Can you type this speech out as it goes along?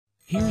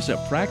Here's a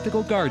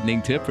practical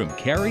gardening tip from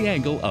Carrie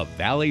Engel of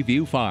Valley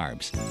View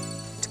Farms.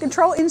 To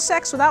control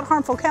insects without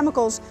harmful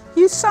chemicals,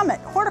 use Summitt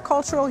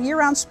horticultural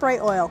year-round spray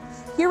oil.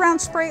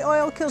 Year-round spray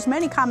oil kills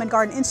many common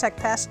garden insect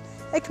pests.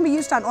 It can be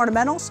used on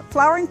ornamentals,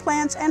 flowering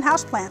plants, and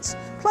houseplants.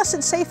 Plus,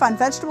 it's safe on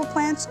vegetable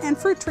plants and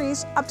fruit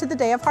trees up to the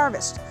day of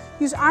harvest.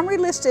 Use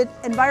OMRI-listed,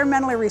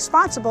 environmentally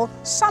responsible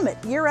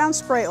Summitt year-round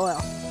spray oil.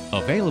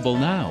 Available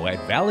now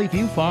at Valley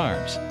View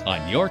Farms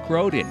on York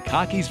Road in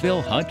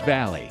Cockeysville, Hunt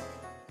Valley.